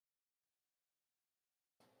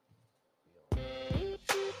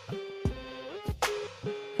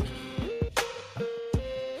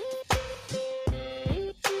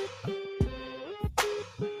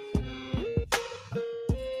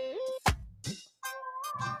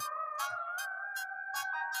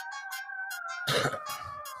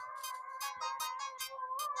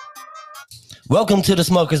Welcome to the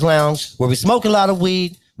Smokers Lounge, where we smoke a lot of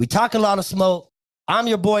weed, we talk a lot of smoke. I'm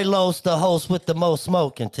your boy Los, the host with the most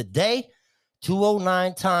smoke, and today,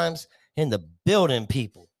 209 times in the building,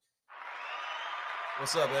 people.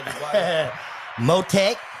 What's up, everybody?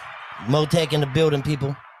 Motec in the building,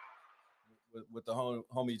 people. With the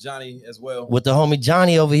homie Johnny as well. With the homie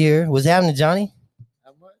Johnny over here. What's happening, Johnny?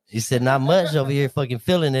 Not much. He said not much over here, fucking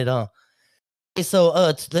feeling it, huh? Hey, so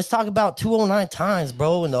let's talk about 209 times,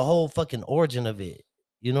 bro, and the whole fucking origin of it.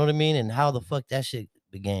 You know what I mean? And how the fuck that shit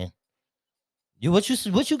began. What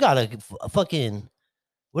you got a fucking,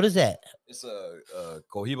 what is that? It's a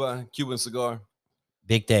Cohiba Cuban cigar.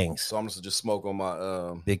 Big things. So I'm just smoke on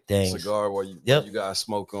my big things cigar while you guys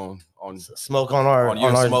smoke on smoke on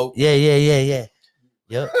our smoke. Yeah.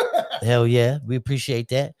 Yep. Hell yeah. We appreciate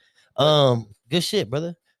that. Good shit,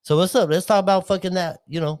 brother. So what's up? Let's talk about fucking that,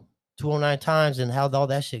 209 times and how all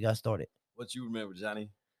that shit got started. What you remember, Johnny?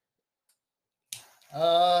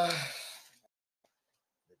 It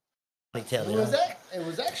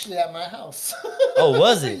was actually at my house. Oh,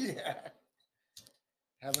 was it? Yeah.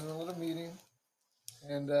 Having a little meeting,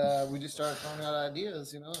 and we just started throwing out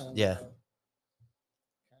ideas, And, yeah. Kind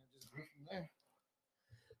of just grew from there.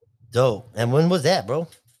 Dope. And when was that, bro?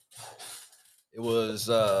 It was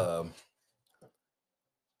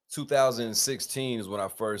 2016 is when I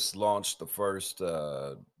first launched the first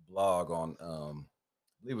blog on I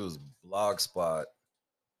believe it was Blogspot,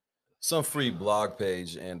 some free blog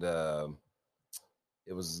page, and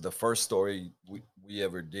it was the first story we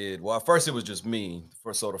ever did. Well, at first it was just me.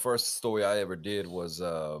 So the first story I ever did was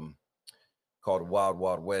called Wild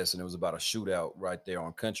Wild West, and it was about a shootout right there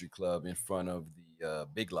on Country Club in front of the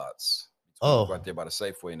Big Lots. Oh, right there by the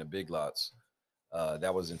Safeway in the Big Lots.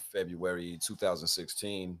 That was in February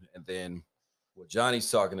 2016. And then what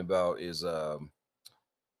Johnny's talking about is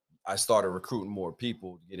I started recruiting more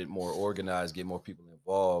people, get it more organized, get more people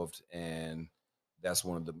involved. And that's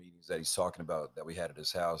one of the meetings that he's talking about that we had at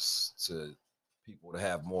his house, to people to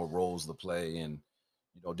have more roles to play. And,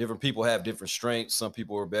 different people have different strengths. Some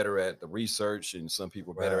people are better at the research and some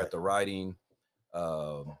people are better at the writing.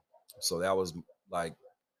 So that was like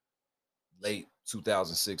late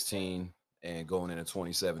 2016. And going into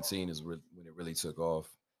 2017 is when it really took off.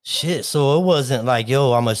 Shit. So it wasn't like,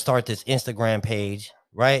 yo, I'm going to start this Instagram page,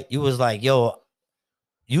 right? You was like, yo,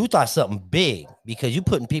 you thought something big because you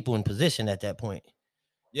putting people in position at that point.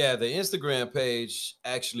 Yeah, the Instagram page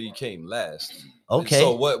actually came last. Okay.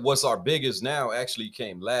 So what's our biggest now actually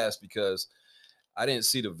came last because I didn't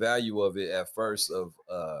see the value of it at first of,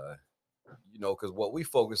 because what we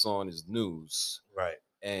focus on is news. Right.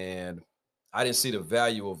 And I didn't see the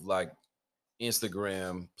value of like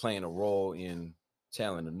Instagram playing a role in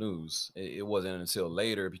telling the news. It wasn't until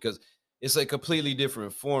later because it's a completely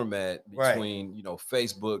different format between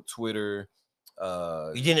Facebook, Twitter.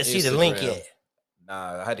 You didn't see the Instagram. link yet.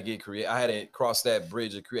 Nah, I had to get creative. I hadn't crossed that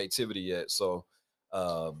bridge of creativity yet. So,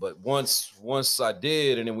 but once I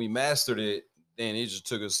did, and then we mastered it, then it just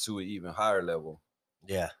took us to an even higher level.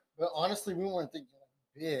 Yeah. But honestly, we weren't thinking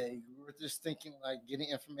big. We were just thinking like getting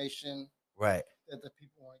information. Right. That the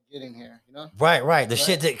people weren't getting here, Right. The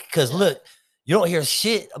shit that, because look, you don't hear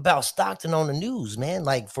shit about Stockton on the news, man.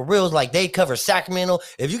 Like for real, like they cover Sacramento.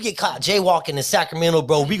 If you get caught jaywalking in Sacramento,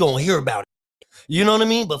 bro, we gonna hear about it. You know what I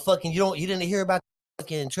mean? But fucking, you didn't hear about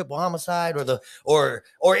fucking triple homicide or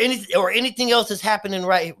anything else that's happening.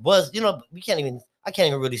 Right? I can't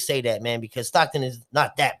even really say that, man, because Stockton is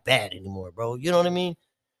not that bad anymore, bro. You know what I mean?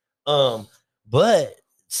 But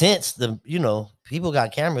since people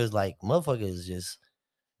got cameras, like motherfuckers just,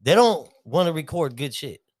 they don't want to record good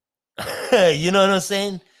shit. You know what I'm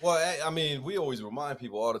saying? Well, I mean, we always remind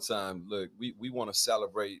people all the time, look, we want to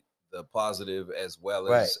celebrate the positive as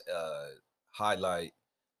well as highlight,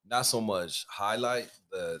 not so much highlight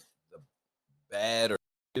the bad or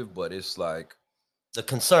negative, but it's like the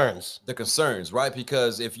concerns, right?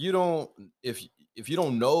 Because if you don't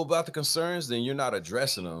know about the concerns, then you're not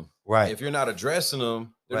addressing them. Right. If you're not addressing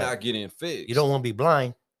them, they're not getting fixed. You don't want to be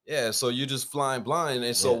blind. Yeah, so you're just flying blind.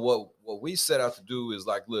 And so what we set out to do is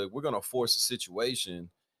like, look, we're going to force a situation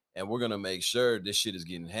and we're going to make sure this shit is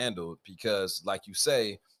getting handled because like you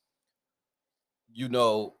say,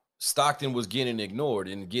 Stockton was getting ignored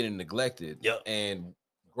and getting neglected. Yep. And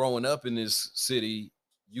growing up in this city,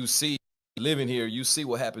 living here, you see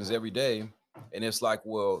what happens every day. And it's like,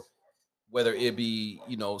 well, whether it be,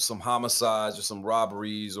 some homicides or some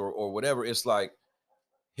robberies or whatever, it's like,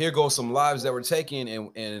 here goes some lives that were taken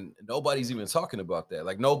and nobody's even talking about that.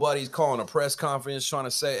 Like nobody's calling a press conference trying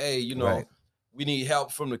to say, hey, we need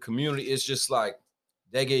help from the community. It's just like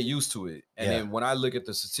they get used to it. And Yeah. then when I look at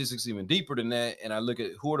the statistics even deeper than that, and I look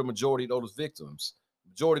at who are the majority of those victims,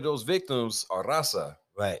 majority of those victims are raza,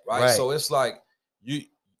 Right. right? So it's like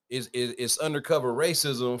it's undercover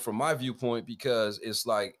racism from my viewpoint, because it's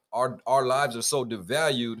like our lives are so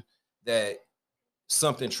devalued that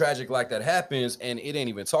something tragic like that happens and it ain't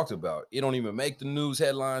even talked about. It don't even make the news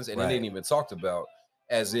headlines, and it ain't even talked about,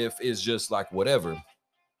 as if it's just like whatever.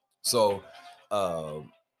 So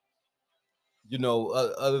you know,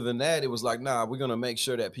 other than that, it was like, nah, we're gonna make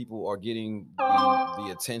sure that people are getting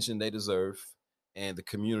the attention they deserve, and the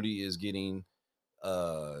community is getting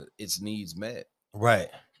its needs met. Right.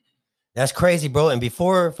 That's crazy, bro. And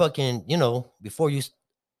before fucking, before you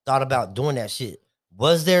thought about doing that shit,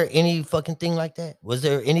 was there any fucking thing like that? Was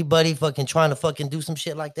there anybody fucking trying to fucking do some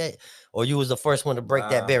shit like that? Or you was the first one to break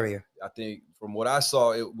that barrier? I think from what I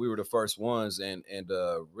saw, we were the first ones, and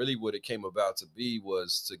really what it came about to be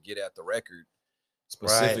was to get at the record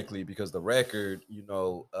specifically, because the record,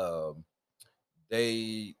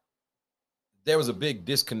 there was a big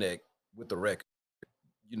disconnect with the record.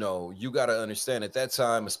 You know, you got to understand at that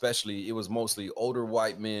time, especially, it was mostly older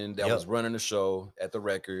white men that was running the show at the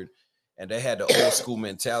record. And they had the old school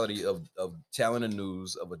mentality of telling the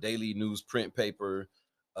news, of a daily news print paper.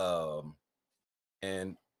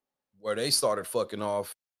 And where they started fucking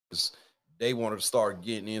off is they wanted to start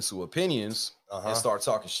getting into opinions and start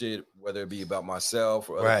talking shit, whether it be about myself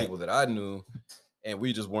or other people that I knew. And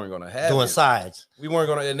we just weren't going to have doing sides. We weren't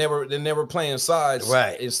going to, they're never playing sides.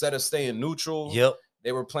 Right. Instead of staying neutral,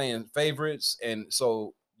 they were playing favorites. And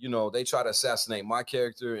so, they try to assassinate my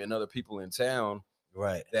character and other people in town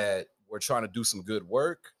that were trying to do some good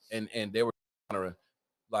work. And they were trying to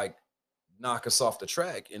like knock us off the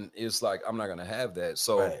track. And it's like, I'm not going to have that.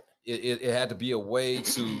 So it had to be a way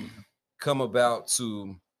to come about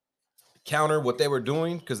to counter what they were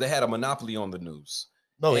doing, because they had a monopoly on the news.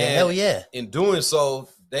 Oh, yeah, hell yeah. In doing so,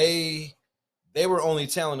 they were only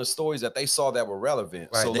telling the stories that they saw that were relevant.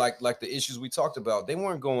 Right. So like the issues we talked about, they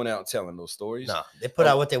weren't going out and telling those stories. No, they put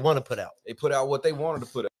out what they want to put out. They put out what they wanted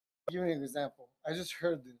to put out. I'll give you an example. I just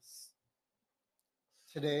heard this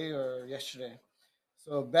today or yesterday.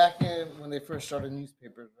 So back in when they first started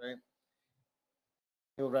newspapers, right?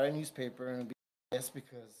 They would write a newspaper and it'd be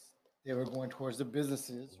because they were going towards the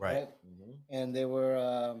businesses, right? Mm-hmm. And they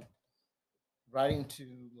were writing to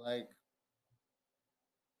like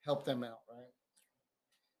help them out, right?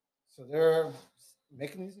 So they're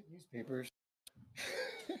making these newspapers.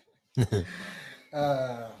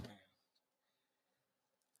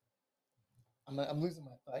 I'm losing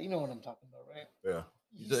my thought. You know what I'm talking about, right? Yeah.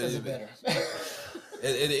 You said it better.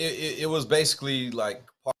 it was basically like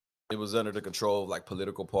it was under the control of like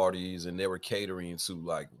political parties, and they were catering to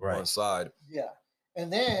like one side. Yeah.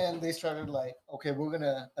 And then they started like, okay, we're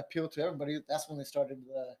gonna appeal to everybody. That's when they started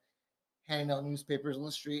handing out newspapers on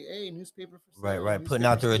the street. Hey, newspaper for sale. Right. Putting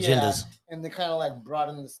out their agendas. Yeah. And they kind of like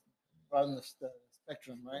broaden the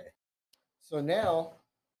spectrum, right? So now,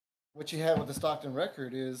 what you have with the Stockton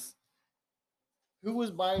Record is who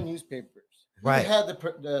was buying newspapers? Who had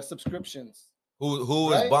the subscriptions? Who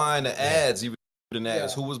was buying the ads? Even the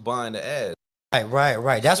ads. Who was buying the ads?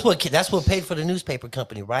 Right. That's what paid for the newspaper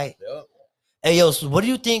company, right? Yep. Hey, yo, so what do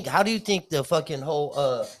you think? How do you think the fucking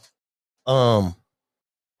whole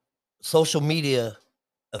social media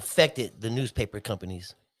affected the newspaper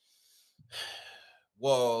companies?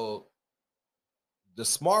 Well, the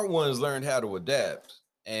smart ones learned how to adapt.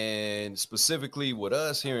 And specifically with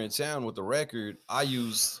us here in town with the record, I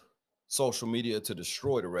use social media to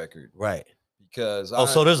destroy the record. Right. Because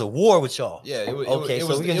so there's a war with y'all. Yeah. We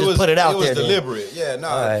can just put it out there. It was deliberate. Yeah,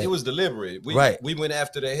 no, it was deliberate. We went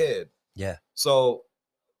after their head. Yeah. So,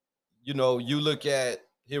 you look at,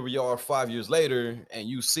 here we are 5 years later, and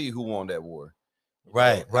you see who won that war.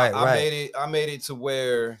 Right. I made it to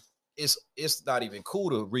where it's not even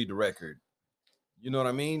cool to read the record. You know what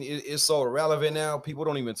I mean? It's so irrelevant now. People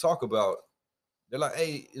don't even talk about. They're like,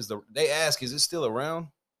 hey, they ask, is it still around?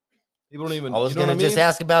 People don't even. I was gonna just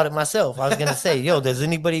ask about it myself. I was gonna say, yo, does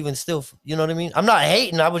anybody even still? You know what I mean? I'm not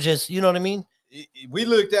hating. I was just, you know what I mean? We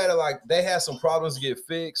looked at it like they had some problems to get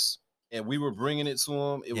fixed, and we were bringing it to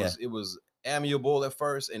them. It was amiable at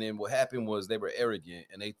first, and then what happened was they were arrogant,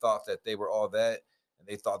 and they thought that they were all that, and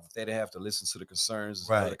they thought that they didn't have to listen to the concerns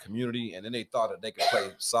of the community, and then they thought that they could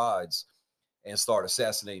play sides and start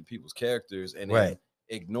assassinating people's characters, and then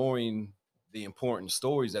ignoring the important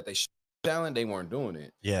stories that they should be telling. They weren't doing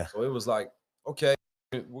it. Yeah. So it was like, okay,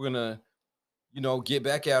 we're gonna, get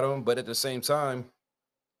back at them, but at the same time,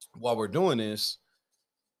 while we're doing this,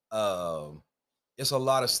 it's a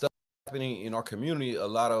lot of stuff happening in our community. A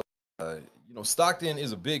lot of, Stockton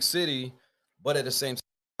is a big city, but at the same time,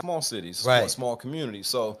 small cities, Right. small communities.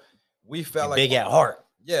 So we felt like big at heart.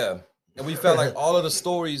 yeah, and we felt like all of the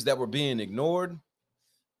stories that were being ignored,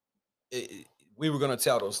 we were going to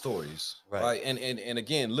tell those stories, right? And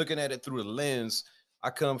again, looking at it through the lens, I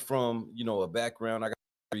come from, you know, a background. I got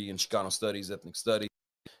a degree in Chicano studies, ethnic studies.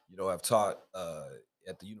 You know, I've taught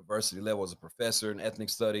at the university level as a professor in ethnic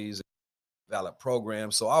studies, valid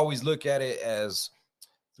programs. So I always look at it as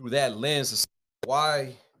through that lens.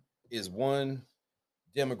 Why is one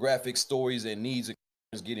demographic stories and needs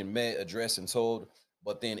is getting met, addressed, and told,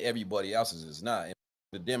 but then everybody else's is not? And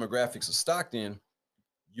the demographics of Stockton,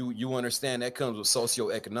 you understand that comes with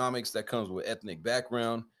socioeconomics, that comes with ethnic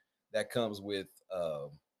background, that comes with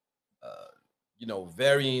you know,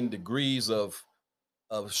 varying degrees of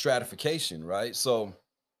stratification, right? So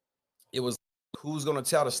it was who's going to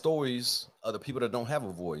tell the stories of the people that don't have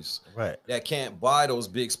a voice, Right. that can't buy those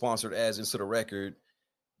big sponsored ads into the record.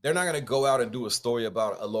 They're not going to go out and do a story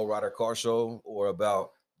about a lowrider car show or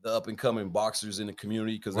about the up and coming boxers in the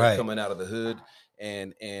community because they're coming out of the hood.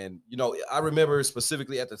 And you know, I remember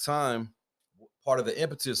specifically at the time, part of the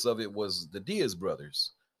impetus of it was the Diaz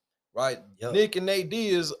brothers, right? Yep. Nick and Nate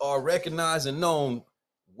Diaz are recognized and known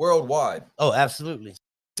worldwide. Oh, absolutely.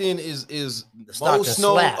 Is Stockton most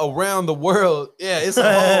known slap. around the world. Yeah,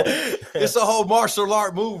 it's a whole martial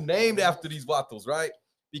art move named after these vatos, right?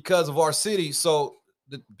 Because of our city. So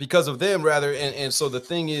because of them rather. And so the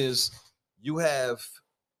thing is, you have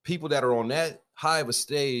people that are on that high of a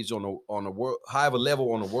stage on the world, high of a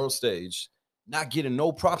level on the world stage, not getting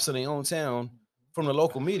no props in their own town from the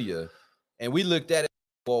local media. And we looked at it,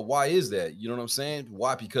 well, why is that? You know what I'm saying?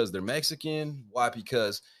 Why? Because they're Mexican? Why?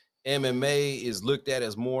 Because MMA is looked at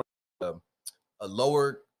as more a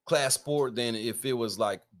lower class sport than if it was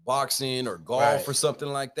like boxing or golf or something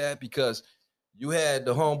like that. Because you had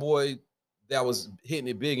the homeboy that was hitting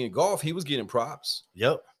it big in golf, he was getting props.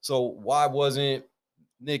 Yep. So why wasn't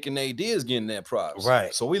Nick and Nate Diaz getting that props?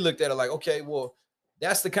 Right. So we looked at it like, okay, well,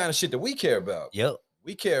 that's the kind of shit that we care about. Yep.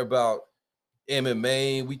 We care about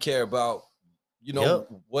MMA. We care about, you know,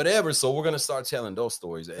 whatever. So we're going to start telling those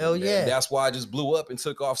stories. Hell yeah. And that's why I just blew up and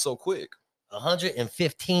took off so quick.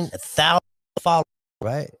 115,000 followers,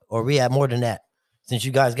 right? Or we had more than that since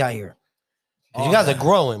you guys got here. You guys are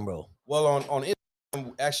growing, bro. Well, on Instagram,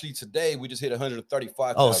 actually today we just hit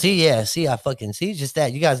 135,000. Oh, see, I fucking see just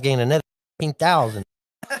that. You guys gained another 15,000.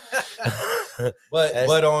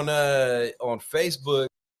 but on Facebook,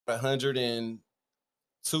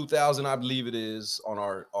 102,000, I believe it is, on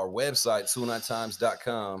our website,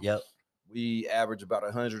 TwoNineTimes.com. Yep. We average about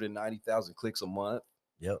 190,000 clicks a month.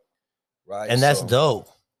 Yep. Right. And that's dope.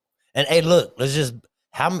 And hey, look, let's just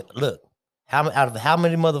how out of how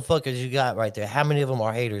many motherfuckers you got right there? How many of them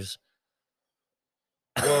are haters?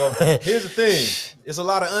 Well, here's the thing. It's a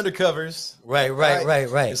lot of undercovers. Right.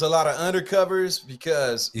 It's a lot of undercovers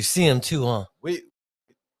because you see them too, huh?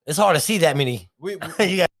 It's hard to see that many. We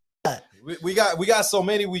you got so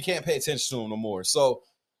many we can't pay attention to them no more. So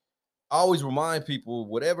I always remind people,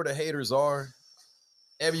 whatever the haters are,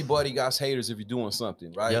 everybody got haters if you're doing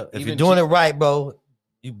something, right? Yep. If you're doing it right, bro,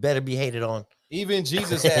 you better be hated on. Even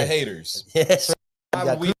Jesus had haters. Yes.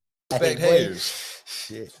 We expect haters.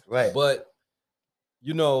 Shit. Right. But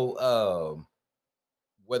you know,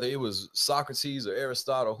 whether it was Socrates or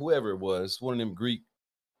Aristotle, whoever it was, one of them Greek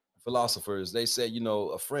philosophers, they said, you know,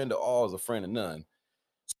 a friend of all is a friend of none.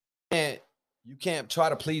 So you can't try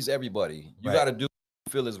to please everybody. You got to do what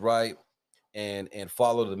you feel is right and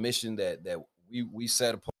follow the mission that we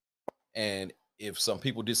set upon. And if some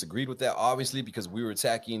people disagreed with that, obviously, because we were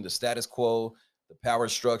attacking the status quo, the power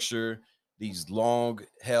structure, these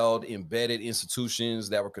long-held, embedded institutions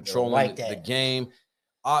that were controlling the game.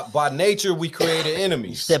 By nature, we created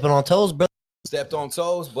enemies. Stepping on toes, bro. Stepped on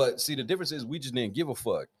toes, but see, the difference is we just didn't give a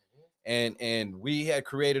fuck. And we had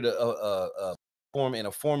created a form and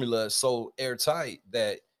a formula so airtight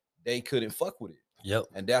that they couldn't fuck with it. Yep.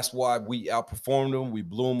 And that's why we outperformed them. We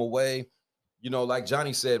blew them away. You know, like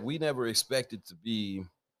Johnny said, we never expected to be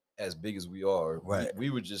as big as we are. Right.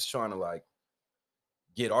 We were just trying to like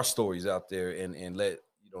get our stories out there and let,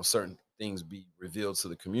 you know, certain things be revealed to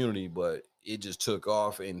the community, but it just took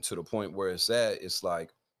off, and to the point where it's at, it's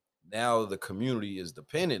like now the community is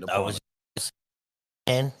dependent upon it.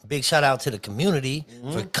 And big shout out to the community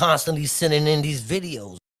for constantly sending in these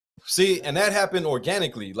videos. See, and that happened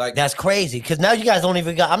organically. Like that's crazy because now you guys don't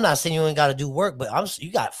even got. I'm not saying you ain't got to do work, but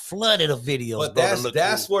you got flooded of videos. But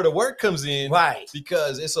that's where the work comes in, right?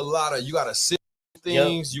 Because it's a lot of you got to sit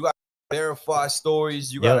things, you got to verify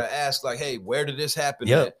stories, you got to ask like, hey, where did this happen?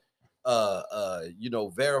 At? You know,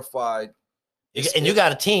 verified, and you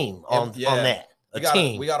got a team on that.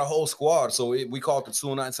 team. We got a whole squad. So we call it the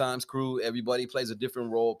 209 Times crew. Everybody plays a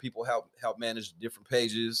different role. People help manage different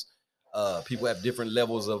pages. People have different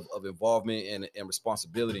levels of involvement and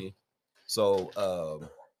responsibility. So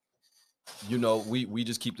we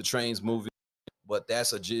just keep the trains moving. But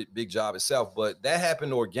that's a big job itself. But that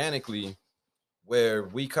happened organically, where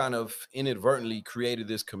we kind of inadvertently created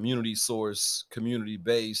this community source,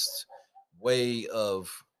 community-based way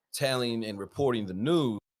of telling and reporting the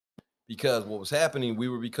news. Because what was happening, we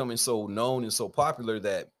were becoming so known and so popular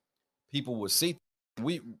that people would see.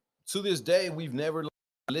 We, to this day, we've never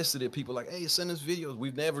elicited people like, hey, send us videos.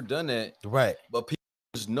 We've never done that. Right. But people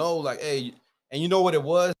just know, like, hey, and you know what it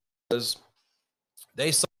was?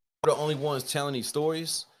 They saw the only ones telling these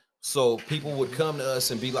stories. So people would come to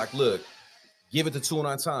us and be like, look, give it to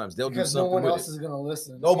 209 Times. They'll do something. No one with else it. is gonna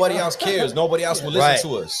listen. Nobody else cares. Nobody else will listen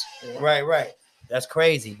to us. Right. That's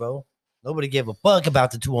crazy, bro. Nobody gave a fuck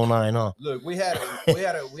about the 209, huh? Look, we had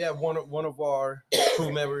one of our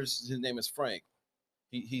crew members. His name is Frank.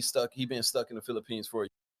 He's been stuck in the Philippines for a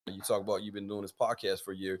year. You talk about you've been doing this podcast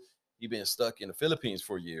for a year. He's been stuck in the Philippines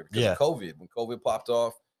for a year because of COVID. When COVID popped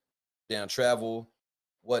off, down travel,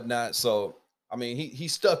 whatnot. So I mean,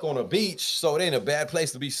 he's stuck on a beach, so it ain't a bad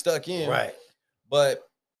place to be stuck in. Right. But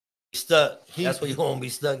stuck. That's where you won't be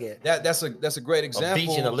stuck at. That's a great example. A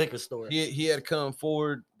beach in a liquor store. He had come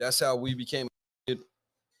forward. That's how we became.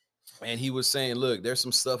 And he was saying, look, there's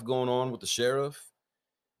some stuff going on with the sheriff.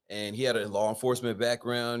 And he had a law enforcement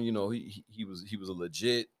background. You know, he was a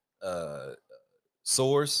legit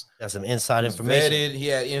source. That's some inside information. Vetted. He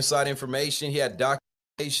had inside information. He had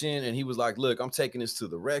documentation. And he was like, look, I'm taking this to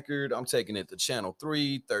the record. I'm taking it to Channel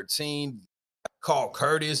 3, 13. Call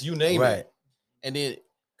Curtis, you name it. And then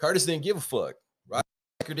Curtis didn't give a fuck, right?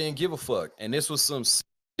 Didn't give a fuck. And this was some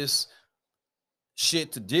serious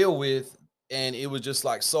shit to deal with. And it was just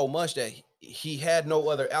like so much that he had no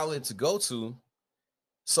other outlet to go to.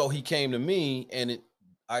 So he came to me, and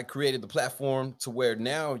I created the platform to where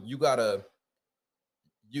now you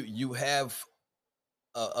have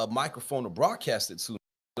a microphone to broadcast it to, so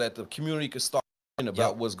that the community could start thinking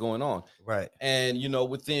about what's going on. Right. And,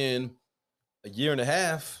 within a year and a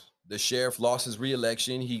half, the sheriff lost his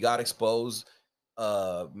reelection. He got exposed.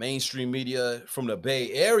 Mainstream media from the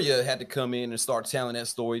Bay Area had to come in and start telling that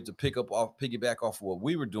story to piggyback off of what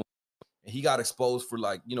we were doing. And he got exposed for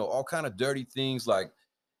all kind of dirty things like,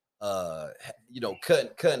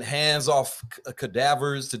 cutting hands off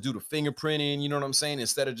cadavers to do the fingerprinting. You know what I'm saying?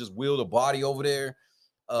 Instead of just wheel the body over there,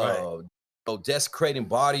 desecrating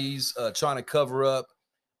bodies, trying to cover up.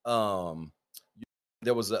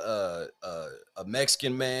 There was a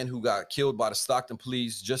Mexican man who got killed by the Stockton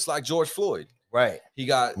police, just like George Floyd. Right. He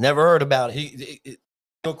got never heard about it. He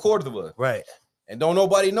Cordova. Right. And don't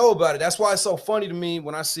nobody know about it. That's why it's so funny to me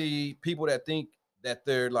when I see people that think that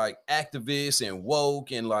they're like activists and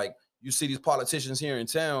woke, and like you see these politicians here in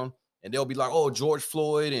town and they'll be like, oh, George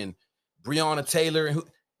Floyd and Breonna Taylor. And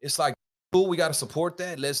it's like, cool, we got to support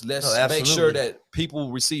that. Let's make sure that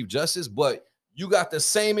people receive justice. But you got the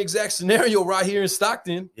same exact scenario right here in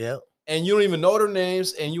Stockton. Yeah. And you don't even know their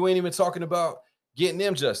names, and you ain't even talking about getting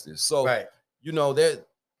them justice. So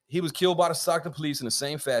he was killed by the Stockton police in the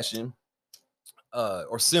same fashion,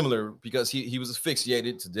 or similar, because he was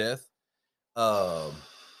asphyxiated to death.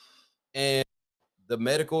 And the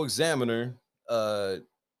medical examiner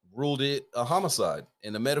ruled it a homicide.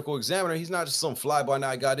 And the medical examiner, he's not just some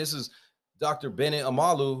fly-by-night guy. This is Dr. Bennett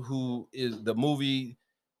Amalu, who is the movie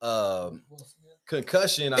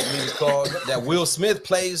Concussion, I believe it's called, that Will Smith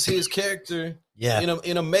plays his character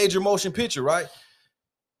in a major motion picture, right?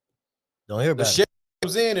 Don't hear about it. The sheriff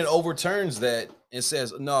comes in and overturns that and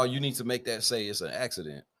says, no, you need to make that say it's an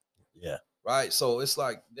accident. Yeah. Right. So it's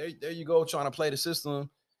like, there you go, trying to play the system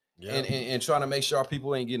and trying to make sure our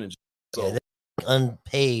people ain't getting so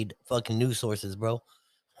unpaid fucking news sources, bro.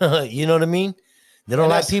 You know what I mean? They don't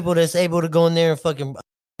like people that's able to go in there and fucking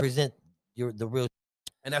present the real.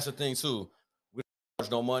 And that's the thing too. We don't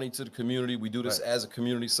charge no money to the community. We do this as a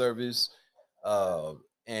community service. And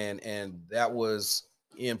that was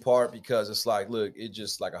in part because it's like, look, it's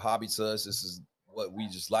just like a hobby to us. This is what we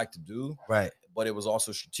just like to do. Right. But it was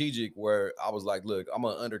also strategic where I was like, look, I'm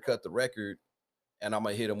going to undercut the record and I'm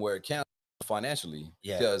going to hit them where it counts financially.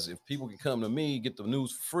 Yeah. Because if people can come to me, get the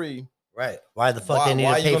news for free. Right. Why the fuck they need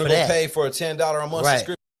to pay for that? Why you going to pay for a $10 a month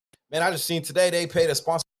subscription? Man, I just seen today they paid a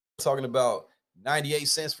sponsor talking about 98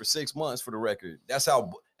 cents for 6 months for the record. That's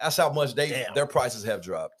how much their prices have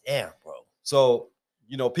dropped. Damn, bro. So,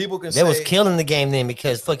 people can say they was killing the game then,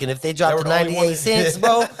 because fucking if they dropped to 98 cents,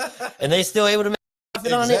 bro, and they still able to make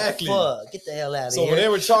profit on it, fuck, get the hell out of here. So when they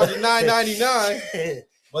were charging $9.99,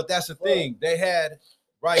 But that's the thing. They had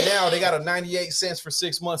right now they got a 98 cents for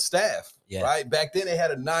 6 months staff. Yeah. Right. Back then they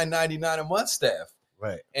had a $9.99 a month staff.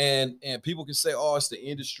 Right. And people can say, oh, it's the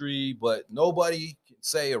industry, but nobody can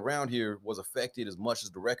say around here was affected as much as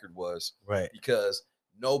the record was. Right. Because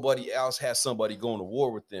nobody else has somebody going to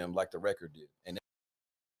war with them like the record did. And